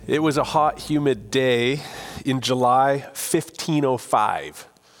It was a hot, humid day in July 1505.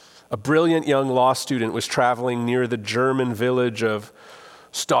 A brilliant young law student was traveling near the German village of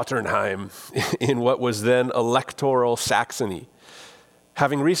Stotternheim in what was then Electoral Saxony.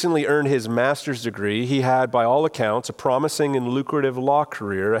 Having recently earned his master's degree, he had, by all accounts, a promising and lucrative law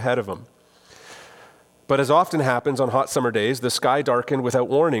career ahead of him. But as often happens on hot summer days, the sky darkened without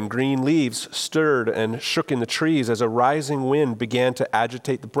warning. Green leaves stirred and shook in the trees as a rising wind began to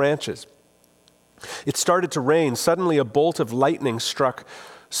agitate the branches. It started to rain. Suddenly a bolt of lightning struck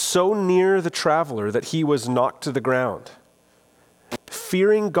so near the traveler that he was knocked to the ground.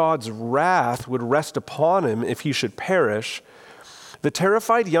 Fearing God's wrath would rest upon him if he should perish, the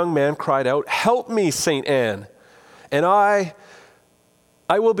terrified young man cried out, "Help me, Saint Anne, and I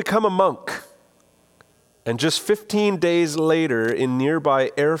will become a monk." And just 15 days later, in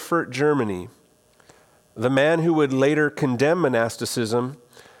nearby Erfurt, Germany, the man who would later condemn monasticism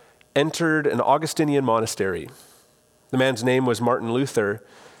entered an Augustinian monastery. The man's name was Martin Luther,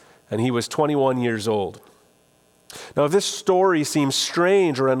 and he was 21 years old. Now, if this story seems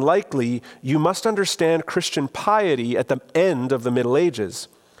strange or unlikely, you must understand Christian piety at the end of the Middle Ages.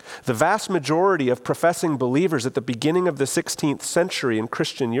 The vast majority of professing believers at the beginning of the 16th century in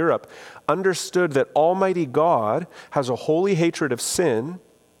Christian Europe understood that Almighty God has a holy hatred of sin,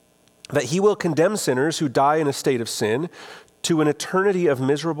 that he will condemn sinners who die in a state of sin to an eternity of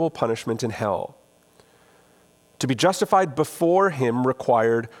miserable punishment in hell. To be justified before him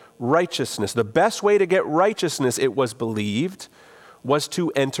required righteousness. The best way to get righteousness, it was believed, was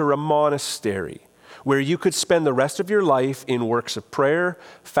to enter a monastery, where you could spend the rest of your life in works of prayer,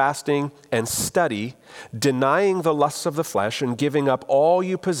 fasting, and study, denying the lusts of the flesh and giving up all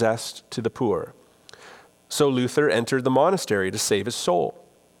you possessed to the poor. So Luther entered the monastery to save his soul,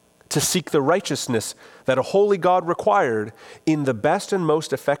 to seek the righteousness that a holy God required in the best and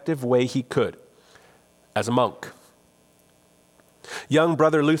most effective way he could, as a monk. Young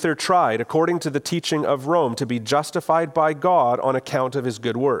brother Luther tried, according to the teaching of Rome, to be justified by God on account of his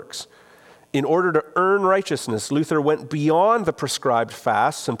good works. In order to earn righteousness, Luther went beyond the prescribed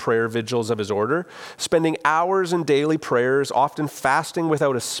fasts and prayer vigils of his order, spending hours in daily prayers, often fasting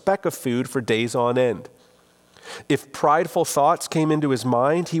without a speck of food for days on end. If prideful thoughts came into his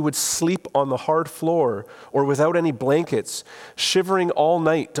mind, he would sleep on the hard floor or without any blankets, shivering all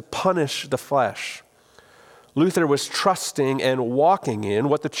night to punish the flesh. Luther was trusting and walking in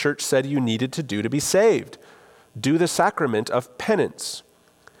what the church said you needed to do to be saved. Do the sacrament of penance.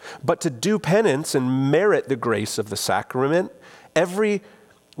 But to do penance and merit the grace of the sacrament, every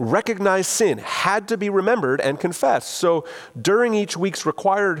recognized sin had to be remembered and confessed. So during each week's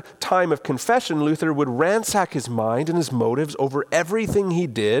required time of confession, Luther would ransack his mind and his motives over everything he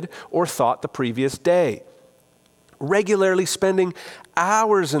did or thought the previous day, regularly spending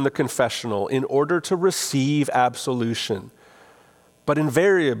hours in the confessional in order to receive absolution. But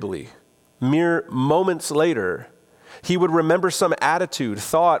invariably, mere moments later, he would remember some attitude,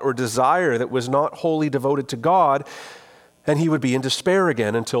 thought, or desire that was not wholly devoted to God, and he would be in despair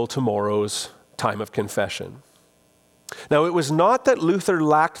again until tomorrow's time of confession. Now, it was not that Luther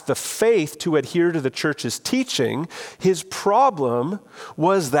lacked the faith to adhere to the church's teaching. His problem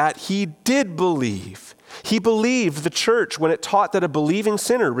was that he did believe. He believed the church when it taught that a believing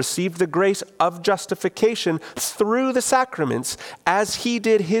sinner received the grace of justification through the sacraments as he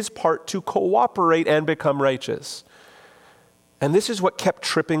did his part to cooperate and become righteous. And this is what kept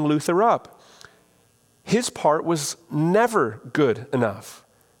tripping Luther up. His part was never good enough.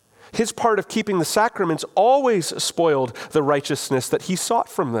 His part of keeping the sacraments always spoiled the righteousness that he sought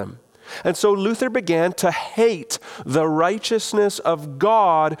from them. And so Luther began to hate the righteousness of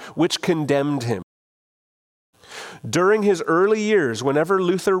God, which condemned him. During his early years, whenever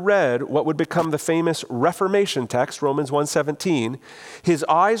Luther read what would become the famous Reformation text, Romans 1:17, his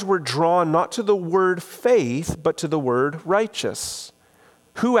eyes were drawn not to the word faith, but to the word righteous.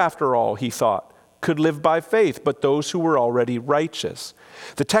 Who, after all, he thought, could live by faith but those who were already righteous?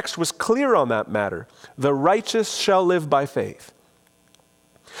 The text was clear on that matter. The righteous shall live by faith.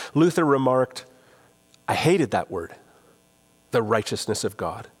 Luther remarked, I hated that word, the righteousness of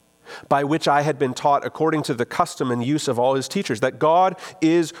God, by which I had been taught according to the custom and use of all his teachers, that God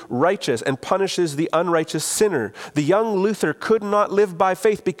is righteous and punishes the unrighteous sinner. The young Luther could not live by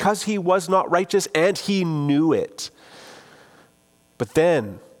faith because he was not righteous and he knew it. But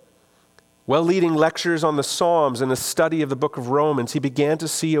then, while leading lectures on the Psalms and a study of the book of Romans, he began to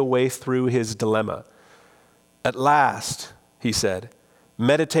see a way through his dilemma. At last, he said,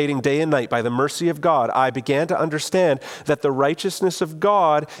 meditating day and night by the mercy of God, I began to understand that the righteousness of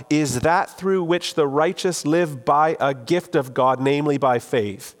God is that through which the righteous live by a gift of God, namely by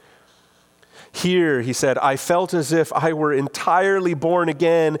faith. Here, he said, I felt as if I were entirely born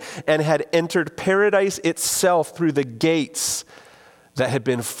again and had entered paradise itself through the gates that had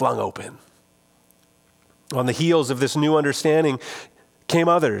been flung open. On the heels of this new understanding came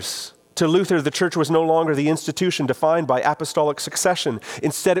others. To Luther, the church was no longer the institution defined by apostolic succession.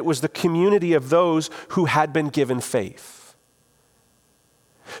 Instead, it was the community of those who had been given faith.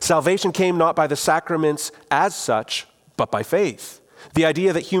 Salvation came not by the sacraments as such, but by faith. The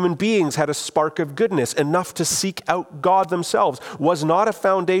idea that human beings had a spark of goodness, enough to seek out God themselves, was not a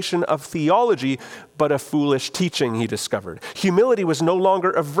foundation of theology, but a foolish teaching, he discovered. Humility was no longer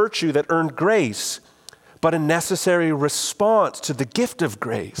a virtue that earned grace, but a necessary response to the gift of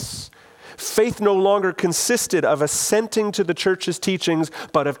grace. Faith no longer consisted of assenting to the church's teachings,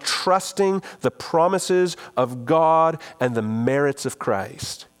 but of trusting the promises of God and the merits of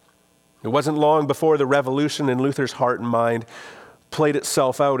Christ. It wasn't long before the revolution in Luther's heart and mind played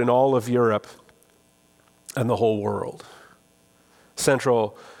itself out in all of Europe and the whole world.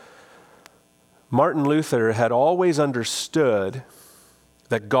 Central, Martin Luther had always understood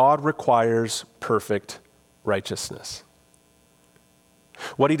that God requires perfect righteousness.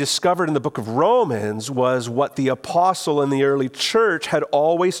 What he discovered in the book of Romans was what the apostle in the early church had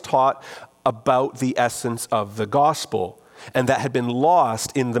always taught about the essence of the gospel, and that had been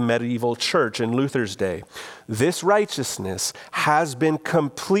lost in the medieval church in Luther's day. This righteousness has been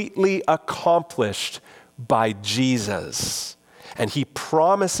completely accomplished by Jesus, and he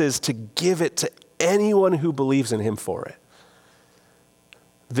promises to give it to anyone who believes in him for it.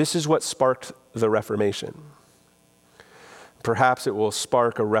 This is what sparked the Reformation. Perhaps it will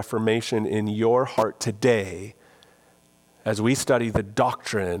spark a reformation in your heart today as we study the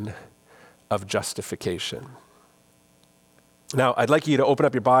doctrine of justification. Now, I'd like you to open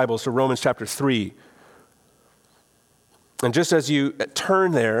up your Bibles to Romans chapter 3. And just as you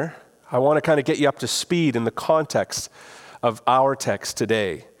turn there, I want to kind of get you up to speed in the context of our text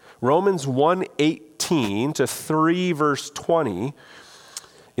today. Romans 1:18 to 3 verse 20.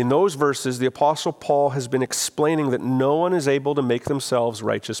 In those verses, the Apostle Paul has been explaining that no one is able to make themselves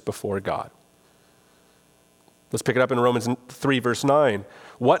righteous before God. Let's pick it up in Romans 3 verse 9.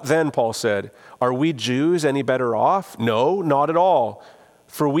 What then, Paul said, are we Jews any better off? No, not at all.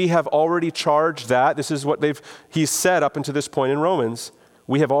 For we have already charged that, this is what he's said up until this point in Romans,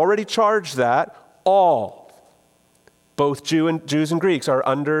 we have already charged that all, both Jews and Greeks, are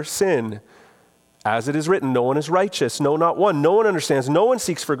under sin. As it is written, no one is righteous, no, not one. No one understands, no one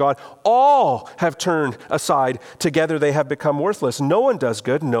seeks for God. All have turned aside. Together they have become worthless. No one does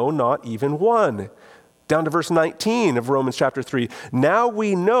good, no, not even one. Down to verse 19 of Romans chapter 3. Now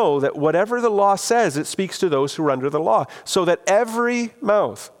we know that whatever the law says, it speaks to those who are under the law, so that every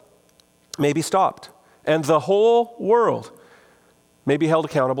mouth may be stopped, and the whole world may be held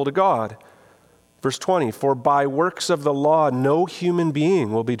accountable to God. Verse 20, for by works of the law, no human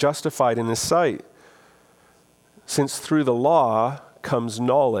being will be justified in his sight, since through the law comes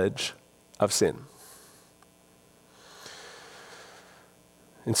knowledge of sin.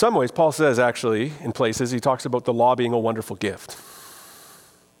 In some ways, Paul says actually, in places, he talks about the law being a wonderful gift.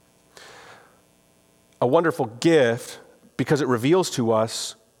 A wonderful gift because it reveals to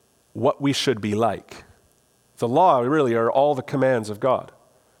us what we should be like. The law really are all the commands of God.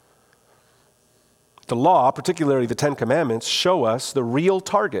 The law, particularly the 10 Commandments, show us the real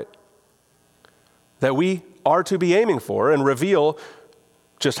target that we are to be aiming for and reveal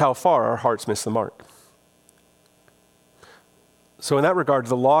just how far our hearts miss the mark. So in that regard,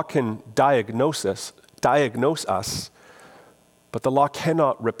 the law can diagnose us, but the law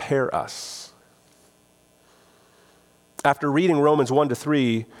cannot repair us. After reading Romans 1 to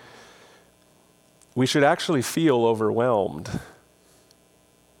 3, we should actually feel overwhelmed.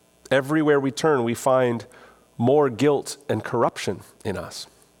 Everywhere we turn, we find more guilt and corruption in us.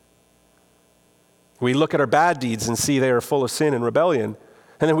 We look at our bad deeds and see they are full of sin and rebellion.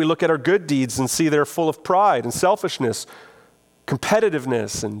 And then we look at our good deeds and see they're full of pride and selfishness,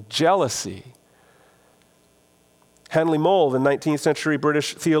 competitiveness and jealousy. Henry Moll, the 19th century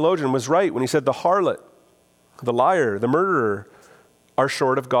British theologian, was right when he said the harlot, the liar, the murderer are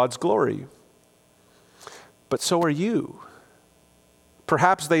short of God's glory. But so are you.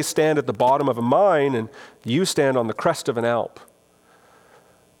 Perhaps they stand at the bottom of a mine and you stand on the crest of an Alp.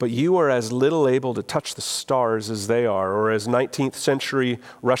 But you are as little able to touch the stars as they are, or as 19th century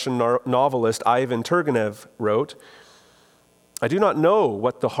Russian novelist Ivan Turgenev wrote, I do not know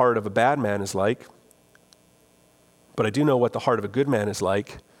what the heart of a bad man is like. but I do know what the heart of a good man is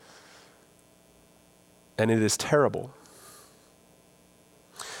like, and it is terrible.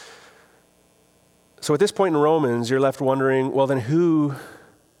 So at this point in Romans, you're left wondering, well, then who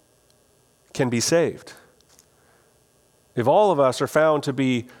can be saved? If all of us are found to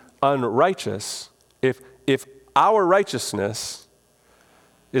be unrighteous, if our righteousness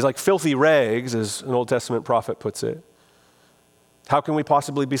is like filthy rags, as an Old Testament prophet puts it, how can we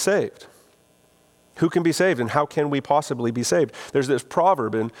possibly be saved? Who can be saved, and how can we possibly be saved? There's this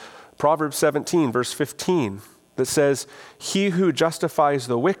proverb in Proverbs 17, verse 15, that says, "He who justifies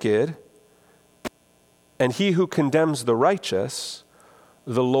the wicked and he who condemns the righteous,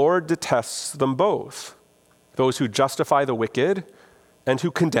 the Lord detests them both." Those who justify the wicked and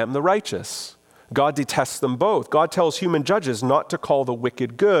who condemn the righteous. God detests them both. God tells human judges not to call the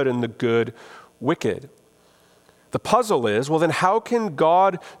wicked good and the good wicked. The puzzle is, well, then how can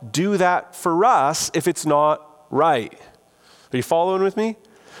God do that for us if it's not right? Are you following with me?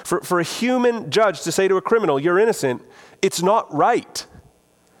 For a human judge to say to a criminal, "You're innocent," it's not right.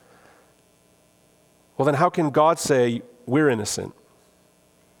 Well, then how can God say, "We're innocent"?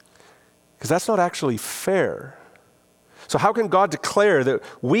 Because that's not actually fair. So how can God declare that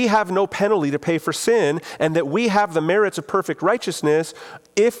we have no penalty to pay for sin and that we have the merits of perfect righteousness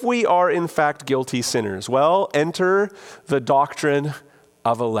if we are in fact guilty sinners? Well, enter the doctrine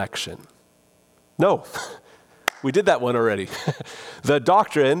of election. No, we did that one already. The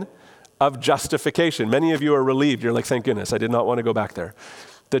doctrine of justification. Many of you are relieved. You're like, thank goodness, I did not want to go back there.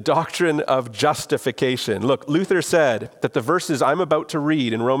 The doctrine of justification. Look, Luther said that the verses I'm about to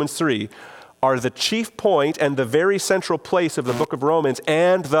read in Romans 3 are the chief point and the very central place of the book of Romans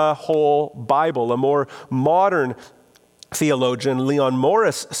and the whole Bible. A more modern theologian, Leon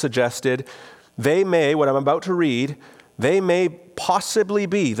Morris, suggested what I'm about to read, they may possibly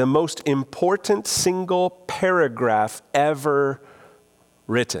be the most important single paragraph ever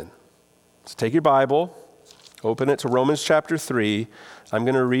written. So take your Bible, open it to Romans chapter 3. I'm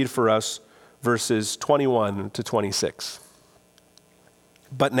going to read for us verses 21 to 26.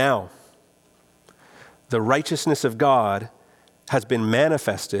 But now, the righteousness of God has been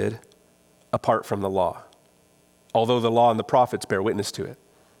manifested apart from the law, although the law and the prophets bear witness to it.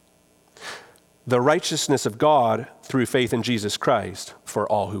 The righteousness of God through faith in Jesus Christ for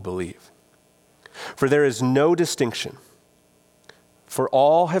all who believe. For there is no distinction, for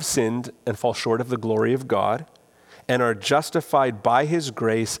all have sinned and fall short of the glory of God and are justified by his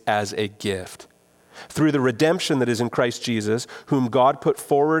grace as a gift, through the redemption that is in Christ Jesus, whom God put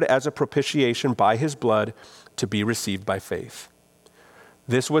forward as a propitiation by his blood to be received by faith.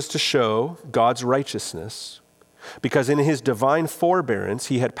 This was to show God's righteousness, because in his divine forbearance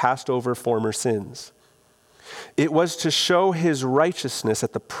he had passed over former sins. It was to show his righteousness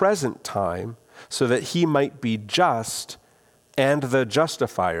at the present time, so that he might be just and the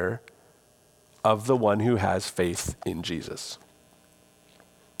justifier of the one who has faith in Jesus.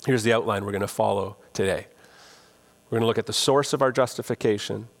 Here's the outline we're going to follow today. We're going to look at the source of our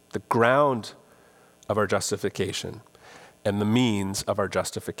justification, the ground of our justification, and the means of our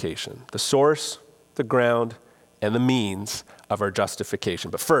justification. The source, the ground, and the means of our justification.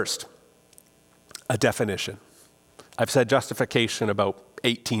 But first, a definition. I've said justification about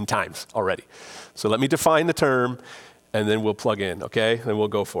 18 times already. So let me define the term, and then we'll plug in, okay? Then we'll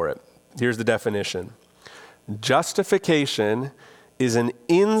go for it. Here's the definition. Justification is an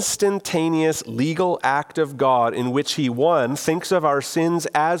instantaneous legal act of God in which he, one, thinks of our sins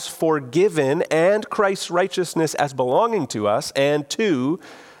as forgiven and Christ's righteousness as belonging to us, and two,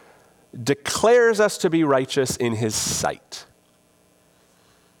 declares us to be righteous in his sight.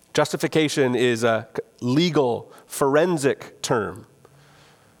 Justification is a legal, forensic term.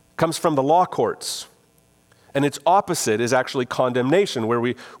 It comes from the law courts. And its opposite is actually condemnation, where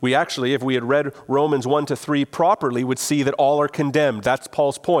we actually, if we had read Romans 1-3 properly, would see that all are condemned. That's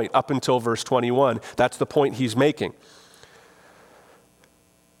Paul's point up until verse 21. That's the point he's making.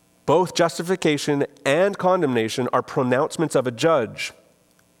 Both justification and condemnation are pronouncements of a judge.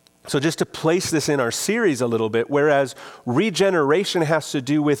 So just to place this in our series a little bit, whereas regeneration has to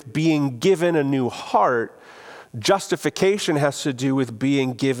do with being given a new heart, justification has to do with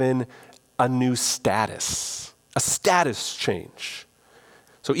being given a new status, a status change.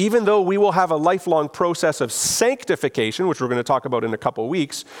 So even though we will have a lifelong process of sanctification, which we're going to talk about in a couple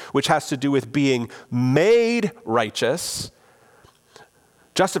weeks, which has to do with being made righteous,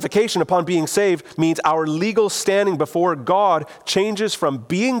 justification upon being saved means our legal standing before God changes from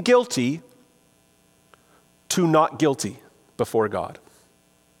being guilty to not guilty before God.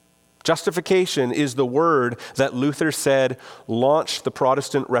 Justification is the word that Luther said launched the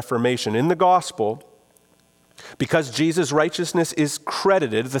Protestant Reformation. In the gospel, Because Jesus' righteousness is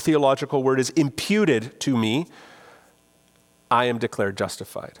credited, the theological word is imputed to me, I am declared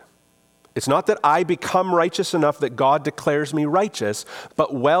justified. It's not that I become righteous enough that God declares me righteous,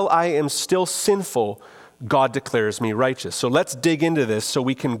 but while I am still sinful, God declares me righteous. So let's dig into this so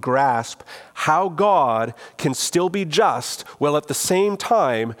we can grasp how God can still be just while at the same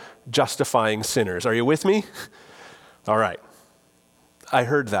time justifying sinners. Are you with me? All right. I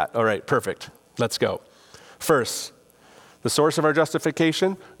heard that. All right, perfect. Let's go. First, the source of our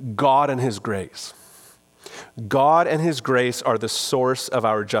justification, God and his grace. God and his grace are the source of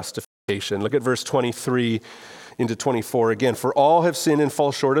our justification. Look at verse 23 into 24 again. For all have sinned and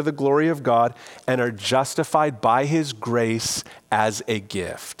fall short of the glory of God and are justified by his grace as a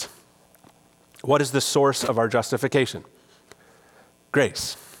gift. What is the source of our justification?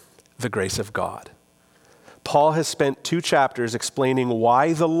 Grace, the grace of God. Paul has spent 2 chapters explaining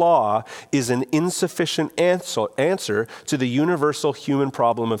why the law is an insufficient answer to the universal human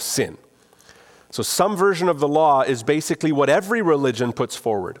problem of sin. So some version of the law is basically what every religion puts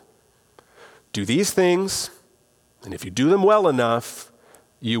forward. Do these things, and if you do them well enough,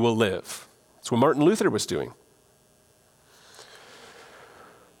 you will live. That's what Martin Luther was doing.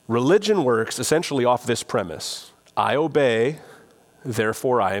 Religion works essentially off this premise. I obey,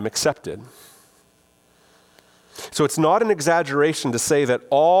 therefore I am accepted. So it's not an exaggeration to say that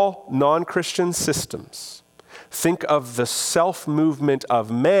all non-Christian systems think of the self-movement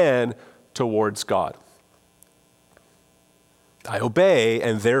of man towards God. I obey,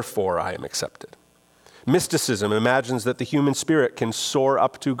 and therefore I am accepted. Mysticism imagines that the human spirit can soar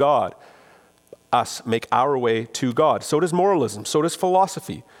up to God, us make our way to God. So does moralism, so does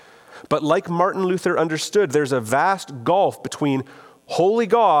philosophy. But like Martin Luther understood, there's a vast gulf between holy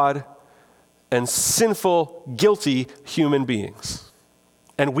God and sinful, guilty human beings.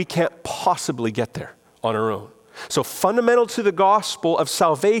 And we can't possibly get there on our own. So fundamental to the gospel of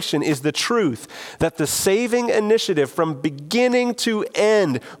salvation is the truth that the saving initiative from beginning to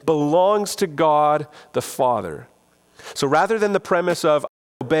end belongs to God the Father. So rather than the premise of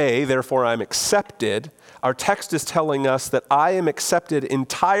obey, therefore I'm accepted, our text is telling us that I am accepted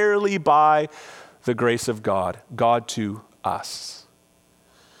entirely by the grace of God, God to us.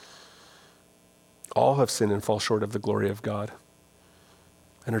 All have sinned and fall short of the glory of God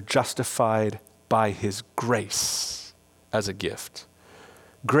and are justified by his grace as a gift.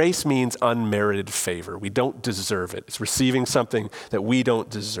 Grace means unmerited favor. We don't deserve it. It's receiving something that we don't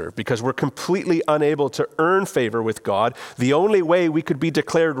deserve because we're completely unable to earn favor with God. The only way we could be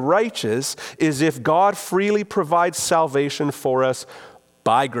declared righteous is if God freely provides salvation for us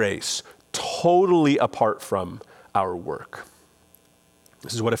by grace, totally apart from our work.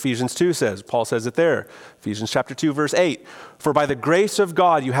 This is what Ephesians 2 says. Paul says it there. Ephesians chapter 2, verse 8. For by the grace of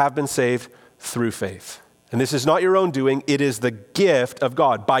God you have been saved through faith. And this is not your own doing. It is the gift of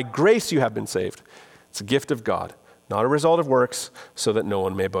God. By grace you have been saved. It's a gift of God, not a result of works, so that no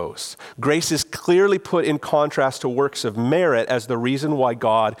one may boast. Grace is clearly put in contrast to works of merit as the reason why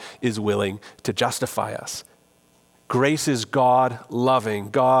God is willing to justify us. Grace is God loving,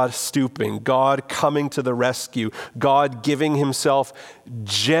 God stooping, God coming to the rescue, God giving himself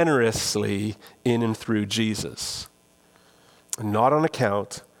generously in and through Jesus. Not on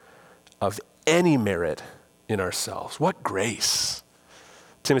account of any merit in ourselves. What grace!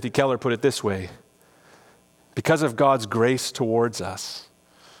 Timothy Keller put it this way: because of God's grace towards us,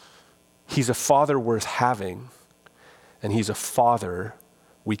 he's a father worth having, and he's a father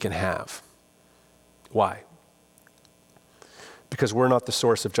we can have. Why? Because we're not the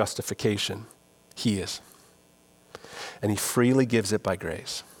source of justification. He is. And he freely gives it by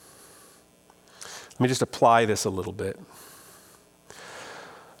grace. Let me just apply this a little bit.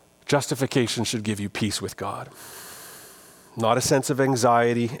 Justification should give you peace with God, not a sense of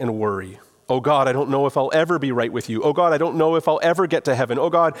anxiety and worry. Oh God, I don't know if I'll ever be right with you. Oh God, I don't know if I'll ever get to heaven. Oh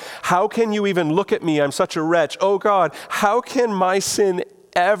God, how can you even look at me? I'm such a wretch. Oh God, how can my sin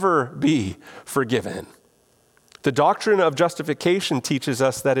ever be forgiven? The doctrine of justification teaches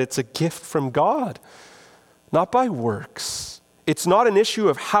us that it's a gift from God, not by works. It's not an issue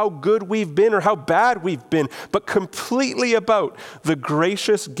of how good we've been or how bad we've been, but completely about the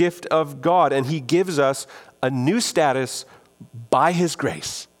gracious gift of God. And he gives us a new status by his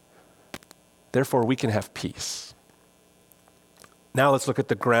grace. Therefore, we can have peace. Now let's look at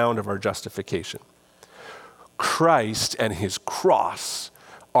the ground of our justification. Christ and his cross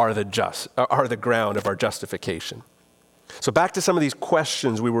are the ground of our justification. So back to some of these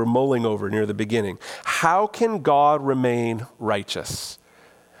questions we were mulling over near the beginning. How can God remain righteous?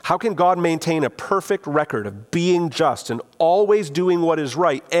 How can God maintain a perfect record of being just and always doing what is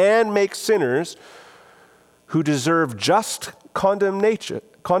right and make sinners who deserve just condemnation,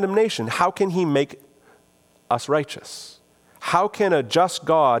 how can he make us righteous? How can a just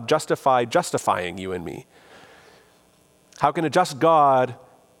God justify justifying you and me? How can a just God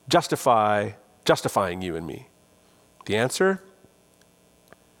justify justifying you and me? The answer?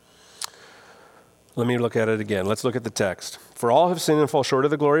 Let me look at it again. Let's look at the text. For all have sinned and fall short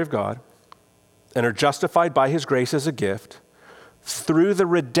of the glory of God, and are justified by his grace as a gift, through the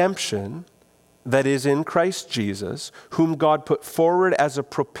redemption that is in Christ Jesus, whom God put forward as a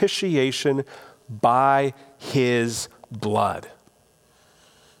propitiation by his blood.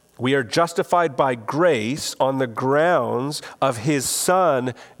 We are justified by grace on the grounds of his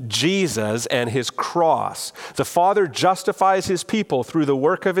Son, Jesus, and his cross. The Father justifies his people through the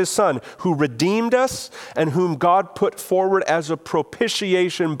work of his Son, who redeemed us and whom God put forward as a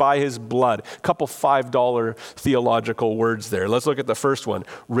propitiation by his blood. A couple $5 theological words there. Let's look at the first one,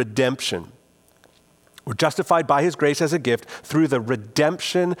 redemption. We're justified by his grace as a gift through the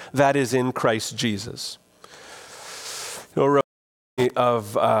redemption that is in Christ Jesus.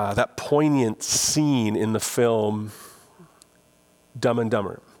 Of that poignant scene in the film Dumb and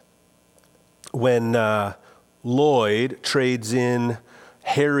Dumber, when Lloyd trades in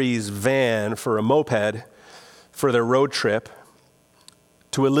Harry's van for a moped for their road trip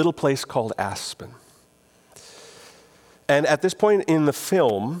to a little place called Aspen. And at this point in the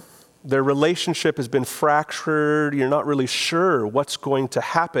film, their relationship has been fractured. You're not really sure what's going to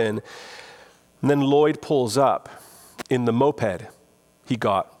happen. And then Lloyd pulls up in the moped he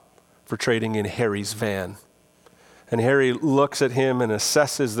got for trading in Harry's van. And Harry looks at him and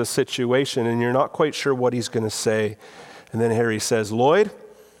assesses the situation, and you're not quite sure what he's going to say. And then Harry says, Lloyd,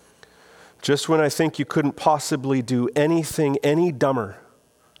 just when I think you couldn't possibly do anything any dumber,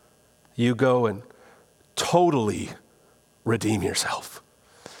 you go and totally redeem yourself.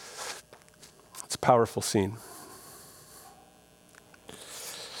 It's a powerful scene.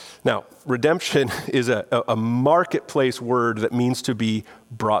 Now, redemption is a marketplace word that means to be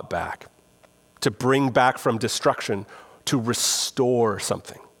brought back, to bring back from destruction, to restore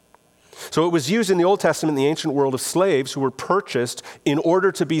something. So it was used in the Old Testament in the ancient world of slaves who were purchased in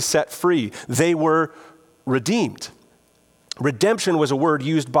order to be set free. They were redeemed. Redemption was a word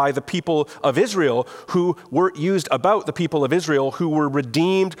used by the people of Israel who were used about the people of Israel who were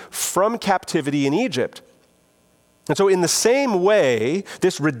redeemed from captivity in Egypt. And so in the same way,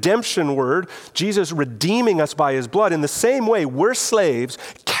 this redemption word, Jesus redeeming us by his blood, in the same way, we're slaves,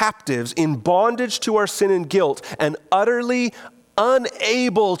 captives, in bondage to our sin and guilt, and utterly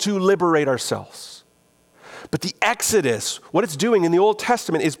unable to liberate ourselves. But the Exodus, what it's doing in the Old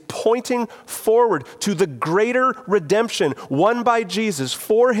Testament is pointing forward to the greater redemption won by Jesus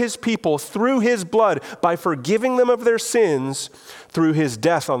for his people through his blood by forgiving them of their sins through his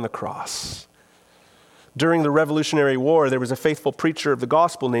death on the cross. During the Revolutionary War, there was a faithful preacher of the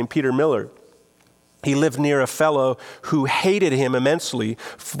gospel named Peter Miller. He lived near a fellow who hated him immensely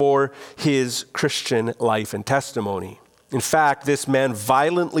for his Christian life and testimony. In fact, this man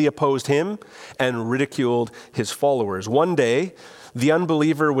violently opposed him and ridiculed his followers. One day, the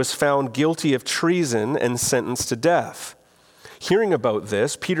unbeliever was found guilty of treason and sentenced to death. Hearing about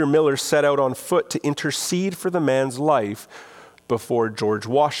this, Peter Miller set out on foot to intercede for the man's life before George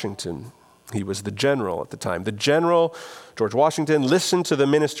Washington. He was the general at the time. The general, George Washington, listened to the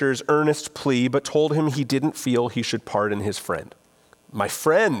minister's earnest plea, but told him he didn't feel he should pardon his friend. My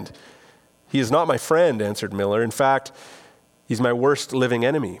friend? He is not my friend, answered Miller. In fact, he's my worst living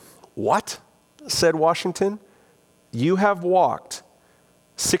enemy. What? Said Washington. You have walked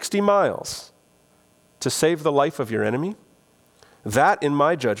 60 miles to save the life of your enemy? That, in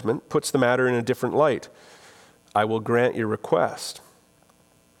my judgment, puts the matter in a different light. I will grant your request.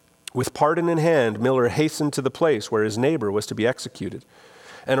 With pardon in hand, Miller hastened to the place where his neighbor was to be executed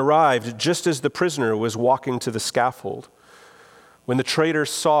and arrived just as the prisoner was walking to the scaffold. When the traitor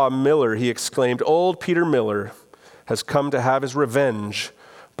saw Miller, he exclaimed, "Old Peter Miller has come to have his revenge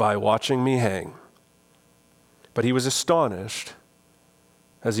by watching me hang." But he was astonished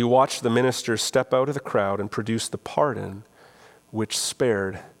as he watched the minister step out of the crowd and produce the pardon which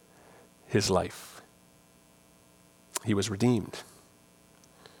spared his life. He was redeemed.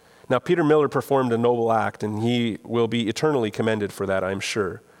 Now, Peter Miller performed a noble act, and he will be eternally commended for that, I'm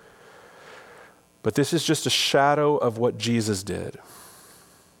sure. But this is just a shadow of what Jesus did.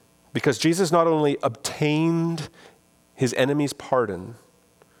 Because Jesus not only obtained his enemy's pardon,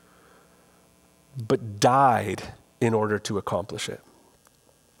 but died in order to accomplish it.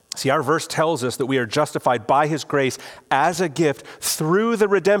 See, our verse tells us that we are justified by his grace as a gift through the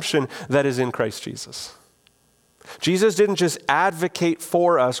redemption that is in Christ Jesus. Jesus didn't just advocate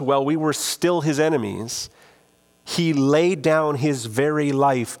for us while we were still his enemies. He laid down his very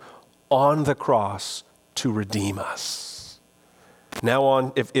life on the cross to redeem us. Now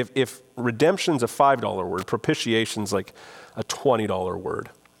on, if redemption's a $5 word, propitiation's like a $20 word.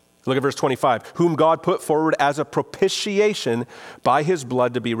 Look at verse 25. Whom God put forward as a propitiation by his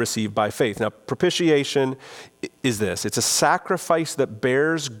blood to be received by faith. Now, propitiation is this. It's a sacrifice that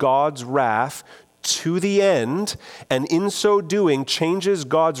bears God's wrath to the end, and in so doing changes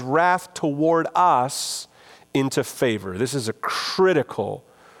God's wrath toward us into favor. This is a critical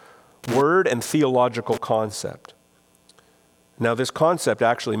word and theological concept. Now, this concept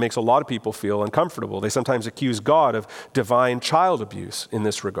actually makes a lot of people feel uncomfortable. They sometimes accuse God of divine child abuse in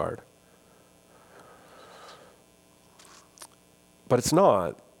this regard. But it's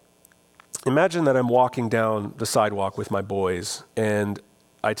not. Imagine that I'm walking down the sidewalk with my boys, and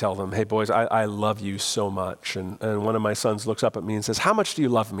I tell them, hey boys, I love you so much. And one of my sons looks up at me and says, how much do you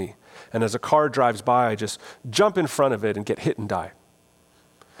love me? And as a car drives by, I just jump in front of it and get hit and die.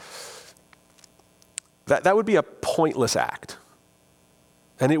 That would be a pointless act.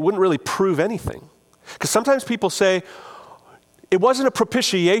 And it wouldn't really prove anything. Because sometimes people say, it wasn't a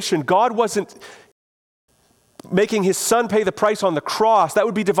propitiation. God wasn't making his son pay the price on the cross. That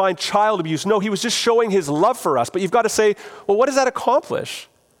would be divine child abuse. No, he was just showing his love for us. But you've got to say, well, what does that accomplish?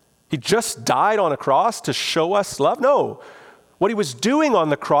 He just died on a cross to show us love? No. What he was doing on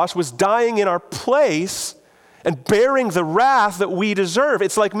the cross was dying in our place and bearing the wrath that we deserve.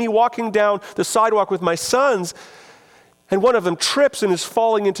 It's like me walking down the sidewalk with my sons, and one of them trips and is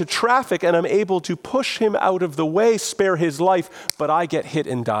falling into traffic, and I'm able to push him out of the way, spare his life, but I get hit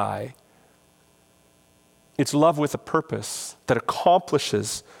and die. It's love with a purpose that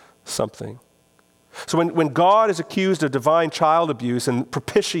accomplishes something. So when God is accused of divine child abuse, and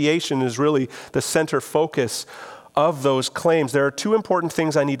propitiation is really the center focus of those claims, there are two important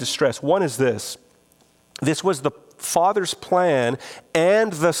things I need to stress. One is this. This was the Father's plan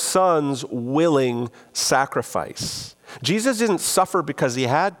and the Son's willing sacrifice. Jesus didn't suffer because he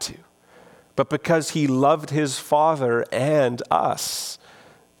had to, but because he loved his Father and us.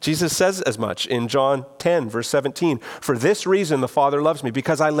 Jesus says as much in John 10, verse 17. For this reason the Father loves me,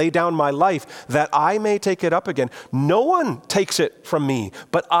 because I lay down my life that I may take it up again. No one takes it from me,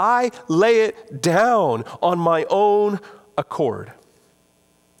 but I lay it down on my own accord.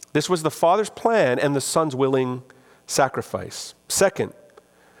 This was the Father's plan and the Son's willing sacrifice. Second,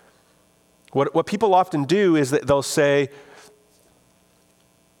 what people often do is that they'll say,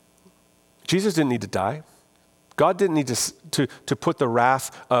 Jesus didn't need to die. God didn't need to put the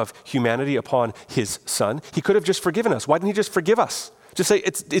wrath of humanity upon his Son. He could have just forgiven us. Why didn't he just forgive us? Just say,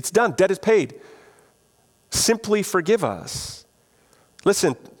 it's done, debt is paid. Simply forgive us.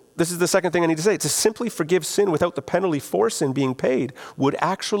 Listen, this is the second thing I need to say. To simply forgive sin without the penalty for sin being paid would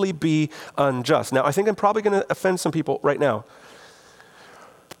actually be unjust. Now, I think I'm probably going to offend some people right now.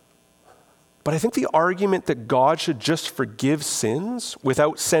 But I think the argument that God should just forgive sins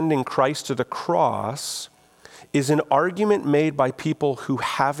without sending Christ to the cross is an argument made by people who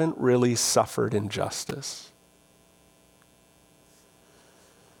haven't really suffered injustice.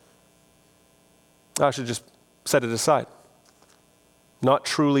 I should just set it aside. Not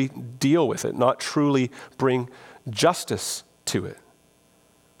truly deal with it, not truly bring justice to it.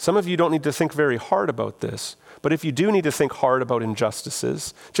 Some of you don't need to think very hard about this, but if you do need to think hard about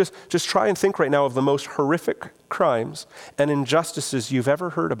injustices, just try and think right now of the most horrific crimes and injustices you've ever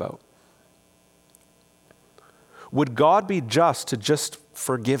heard about. Would God be just to just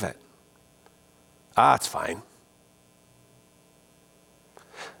forgive it? It's fine.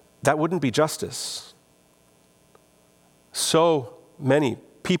 That wouldn't be justice. So many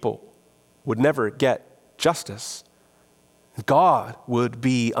people would never get justice. God would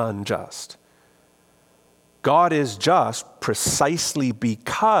be unjust. God is just precisely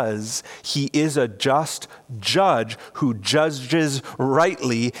because he is a just judge who judges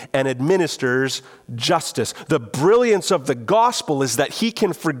rightly and administers justice. The brilliance of the gospel is that he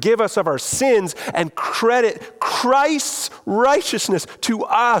can forgive us of our sins and credit Christ's righteousness to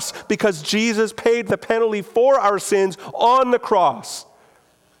us because Jesus paid the penalty for our sins on the cross.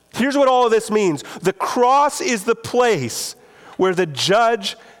 Here's what all of this means. The cross is the place where the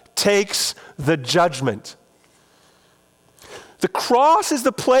judge takes the judgment. The cross is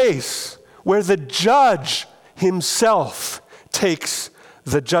the place where the judge himself takes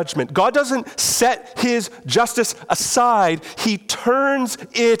the judgment. God doesn't set his justice aside. He turns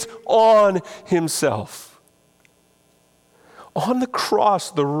it on himself. On the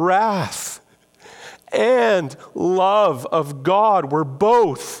cross, the wrath and love of God were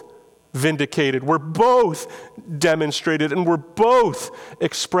both vindicated, were both demonstrated, and were both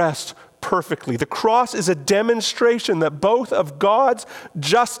expressed perfectly. The cross is a demonstration that both of God's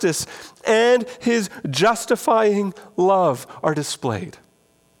justice and his justifying love are displayed.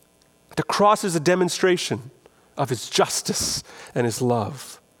 The cross is a demonstration of his justice and his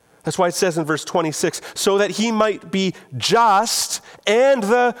love. That's why it says in verse 26, so that he might be just and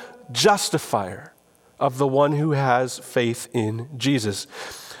the justifier of the one who has faith in Jesus.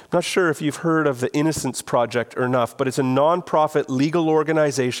 I'm not sure if you've heard of the Innocence Project or not, but it's a nonprofit legal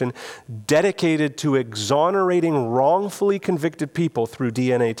organization dedicated to exonerating wrongfully convicted people through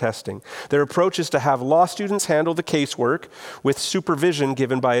DNA testing. Their approach is to have law students handle the casework with supervision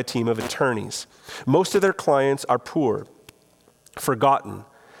given by a team of attorneys. Most of their clients are poor, forgotten,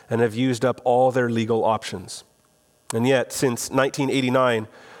 and have used up all their legal options. And yet, since 1989,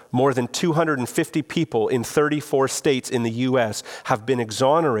 more than 250 people in 34 states in the U.S. have been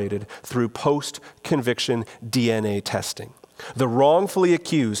exonerated through post-conviction DNA testing. The wrongfully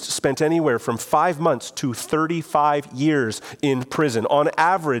accused spent anywhere from 5 months to 35 years in prison. On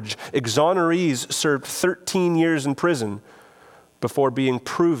average, exonerees served 13 years in prison before being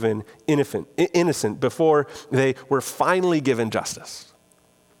proven innocent, before they were finally given justice.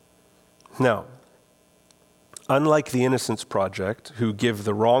 Now, unlike the Innocence Project, who give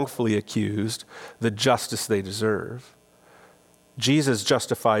the wrongfully accused the justice they deserve, Jesus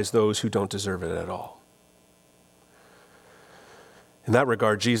justifies those who don't deserve it at all. In that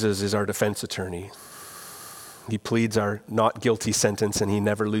regard, Jesus is our defense attorney. He pleads our not guilty sentence, and he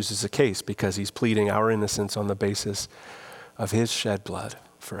never loses a case because he's pleading our innocence on the basis of his shed blood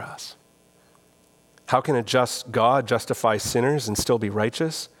for us. How can a just God justify sinners and still be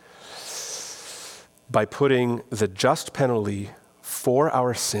righteous? By putting the just penalty for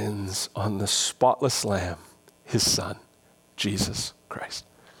our sins on the spotless Lamb, his Son, Jesus Christ.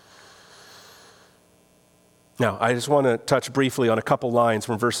 Now, I just want to touch briefly on a couple lines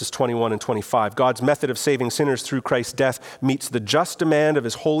from verses 21 and 25. God's method of saving sinners through Christ's death meets the just demand of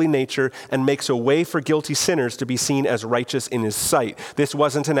his holy nature and makes a way for guilty sinners to be seen as righteous in his sight. This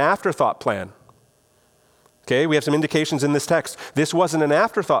wasn't an afterthought plan. Okay, we have some indications in this text. This wasn't an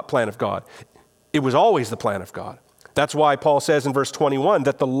afterthought plan of God. It was always the plan of God. That's why Paul says in verse 21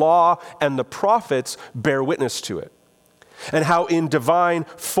 that the law and the prophets bear witness to it. And how in divine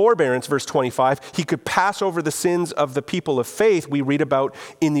forbearance, verse 25, he could pass over the sins of the people of faith we read about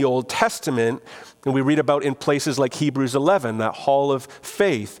in the Old Testament, and we read about in places like Hebrews 11, that hall of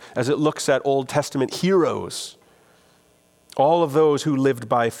faith, as it looks at Old Testament heroes. All of those who lived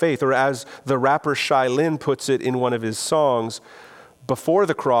by faith, or as the rapper Shai Linne puts it in one of his songs, before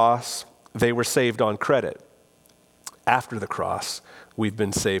the cross, they were saved on credit. After the cross, we've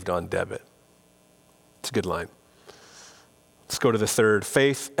been saved on debit. It's a good line. Let's go to the third.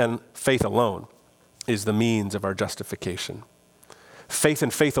 Faith and faith alone is the means of our justification. Faith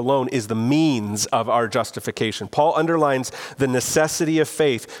and faith alone is the means of our justification. Paul underlines the necessity of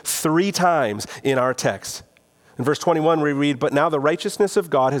faith 3 times in our text. In verse 21, we read, "But now the righteousness of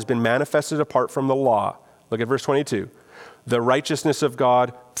God has been manifested apart from the law." Look at verse 22. The righteousness of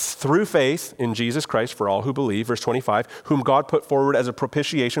God through faith in Jesus Christ for all who believe. Verse 25, whom God put forward as a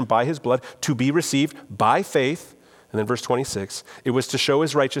propitiation by his blood to be received by faith. And then verse 26, it was to show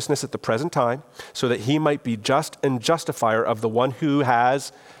his righteousness at the present time so that he might be just and justifier of the one who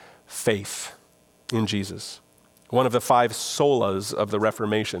has faith in Jesus. One of the 5 solas of the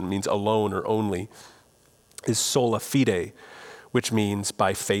Reformation means alone or only, is sola fide, which means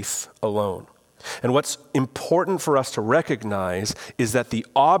by faith alone. And what's important for us to recognize is that the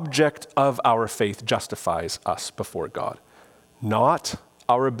object of our faith justifies us before God, not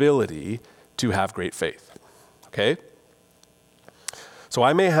our ability to have great faith. Okay? So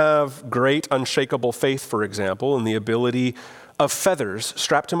I may have great unshakable faith, for example, in the ability of feathers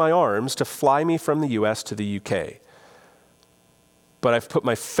strapped to my arms to fly me from the US to the UK. But I've put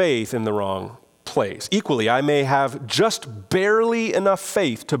my faith in the wrong place. Equally, I may have just barely enough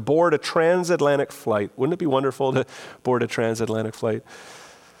faith to board a transatlantic flight. Wouldn't it be wonderful to board a transatlantic flight?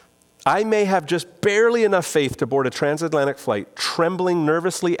 I may have just barely enough faith to board a transatlantic flight, trembling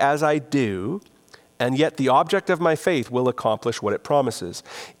nervously as I do, and yet the object of my faith will accomplish what it promises.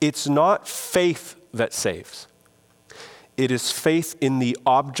 It's not faith that saves. It is faith in the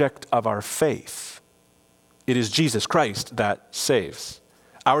object of our faith. It is Jesus Christ that saves.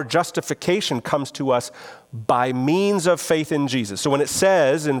 Our justification comes to us by means of faith in Jesus. So when it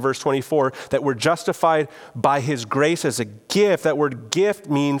says in verse 24 that we're justified by his grace as a gift, that word gift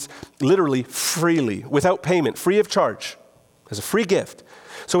means literally freely, without payment, free of charge, as a free gift.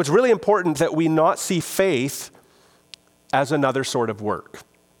 So it's really important that we not see faith as another sort of work.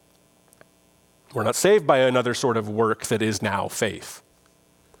 We're not saved by another sort of work that is now faith.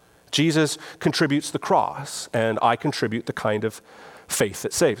 Jesus contributes the cross, and I contribute the kind of faith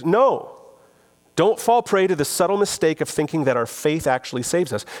that saves. No. Don't fall prey to the subtle mistake of thinking that our faith actually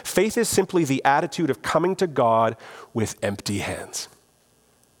saves us. Faith is simply the attitude of coming to God with empty hands.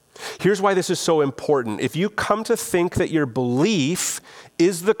 Here's why this is so important. If you come to think that your belief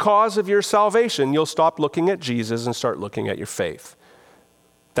is the cause of your salvation, you'll stop looking at Jesus and start looking at your faith.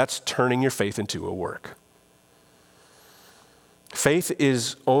 That's turning your faith into a work. Faith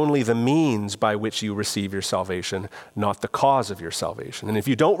is only the means by which you receive your salvation, not the cause of your salvation. And if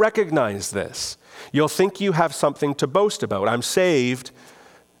you don't recognize this, you'll think you have something to boast about. I'm saved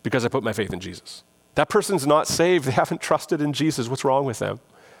because I put my faith in Jesus. That person's not saved. They haven't trusted in Jesus. What's wrong with them?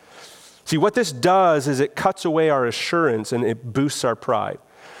 See, what this does is it cuts away our assurance and it boosts our pride.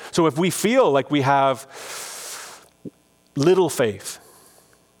 So if we feel like we have little faith,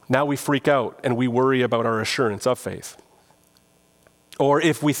 now we freak out and we worry about our assurance of faith. Or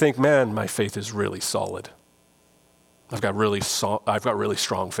if we think, man, my faith is really solid. I've got really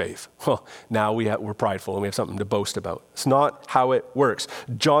strong faith. Well, now we're prideful and we have something to boast about. It's not how it works.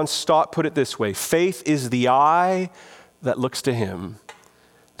 John Stott put it this way: faith is the eye that looks to him,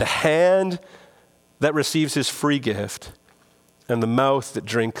 the hand that receives his free gift, and the mouth that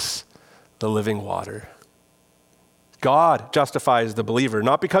drinks the living water. God justifies the believer,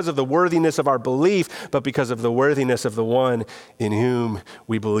 not because of the worthiness of our belief, but because of the worthiness of the one in whom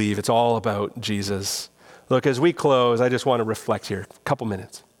we believe. It's all about Jesus. Look, as we close, I just want to reflect here, a couple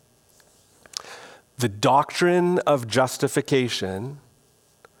minutes. The doctrine of justification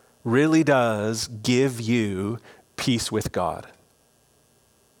really does give you peace with God.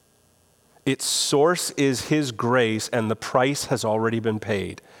 Its source is his grace, and the price has already been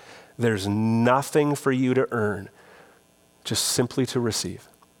paid. There's nothing for you to earn, just simply to receive.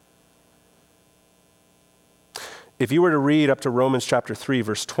 If you were to read up to Romans chapter 3,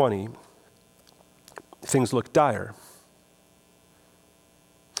 verse 20, things look dire.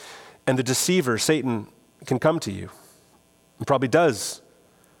 And the deceiver, Satan, can come to you, and probably does,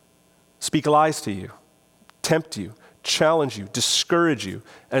 speak lies to you, tempt you, challenge you, discourage you,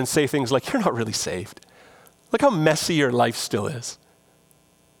 and say things like, you're not really saved. Look how messy your life still is.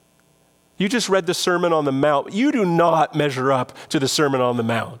 You just read the Sermon on the Mount. You do not measure up to the Sermon on the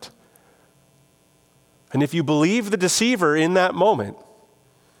Mount. And if you believe the deceiver in that moment,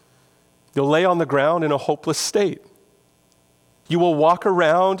 you'll lay on the ground in a hopeless state. You will walk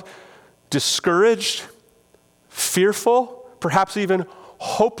around discouraged, fearful, perhaps even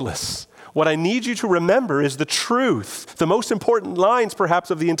hopeless. What I need you to remember is the truth, the most important lines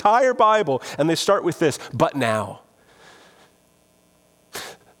perhaps of the entire Bible, and they start with this, but now.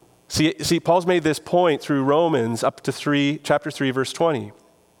 See, Paul's made this point through Romans up to chapter 3, verse 20.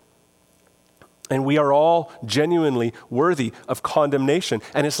 And we are all genuinely worthy of condemnation.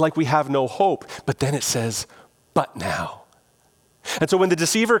 And it's like we have no hope. But then it says, but now. And so when the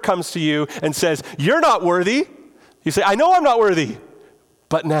deceiver comes to you and says, you're not worthy, you say, I know I'm not worthy,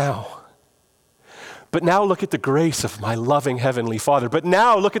 but now. But now look at the grace of my loving Heavenly Father. But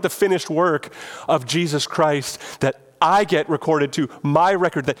now look at the finished work of Jesus Christ that I get recorded to my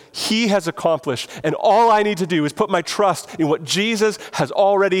record that he has accomplished. And all I need to do is put my trust in what Jesus has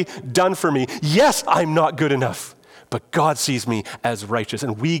already done for me. Yes, I'm not good enough, but God sees me as righteous,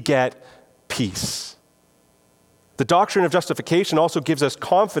 and we get peace. The doctrine of justification also gives us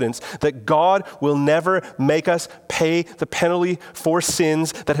confidence that God will never make us pay the penalty for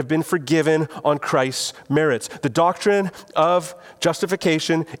sins that have been forgiven on Christ's merits. The doctrine of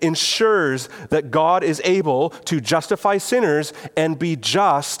justification ensures that God is able to justify sinners and be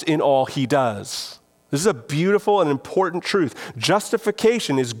just in all he does. This is a beautiful and important truth.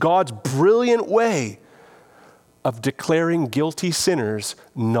 Justification is God's brilliant way of declaring guilty sinners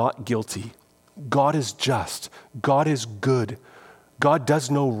not guilty. God is just. God is good. God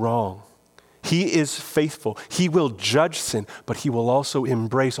does no wrong. He is faithful. He will judge sin, but he will also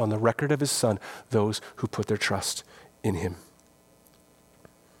embrace on the record of his Son those who put their trust in him.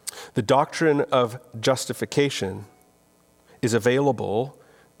 The doctrine of justification is available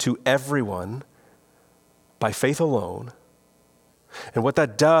to everyone by faith alone. And what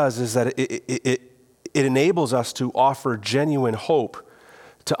that does is that it enables us to offer genuine hope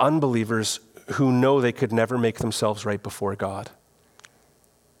to unbelievers who know they could never make themselves right before God.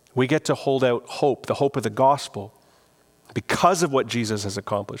 We get to hold out hope, the hope of the gospel, because of what Jesus has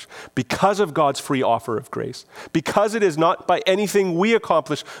accomplished, because of God's free offer of grace, because it is not by anything we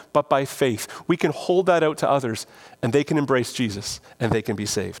accomplish, but by faith. We can hold that out to others, and they can embrace Jesus, and they can be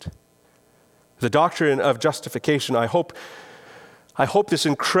saved. The doctrine of justification, I hope this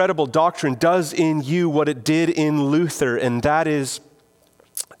incredible doctrine does in you what it did in Luther, and that is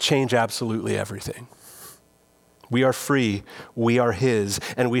change absolutely everything. We are free, we are his,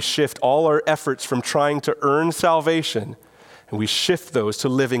 and we shift all our efforts from trying to earn salvation, and we shift those to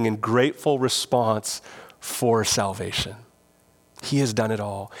living in grateful response for salvation. He has done it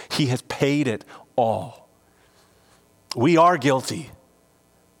all. He has paid it all. We are guilty,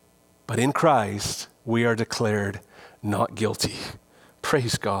 but in Christ, we are declared not guilty.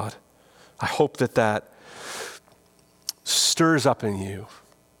 Praise God. I hope that stirs up in you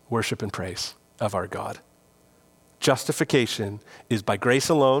worship and praise of our God. Justification is by grace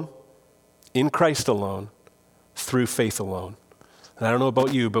alone, in Christ alone, through faith alone. And I don't know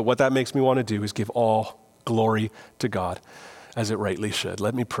about you, but what that makes me want to do is give all glory to God, as it rightly should.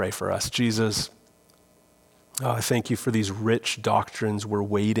 Let me pray for us. Jesus, I thank you for these rich doctrines we're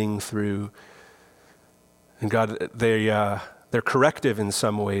wading through. And God, they're corrective in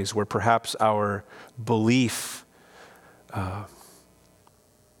some ways where perhaps our belief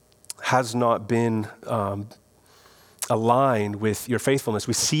has not been aligned with your faithfulness.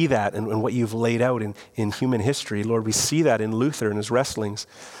 We see that in what you've laid out in human history. Lord, we see that in Luther and his wrestlings.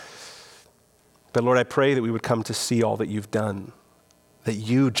 But Lord, I pray that we would come to see all that you've done, that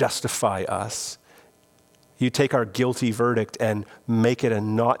you justify us. You take our guilty verdict and make it a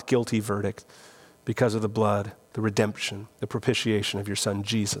not guilty verdict because of the blood, the redemption, the propitiation of your Son,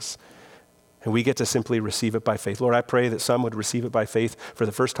 Jesus. And we get to simply receive it by faith. Lord, I pray that some would receive it by faith for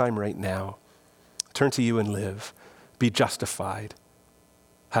the first time right now. Turn to you and live. Be justified.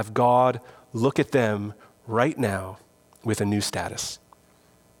 Have God look at them right now with a new status.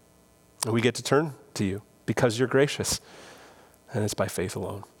 And we get to turn to you because you're gracious. And it's by faith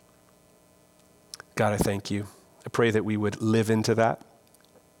alone. God, I thank you. I pray that we would live into that.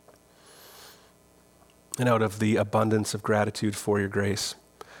 And out of the abundance of gratitude for your grace,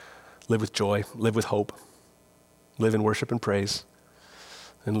 live with joy, live with hope, live in worship and praise,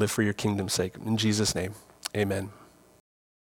 and live for your kingdom's sake. In Jesus' name, amen.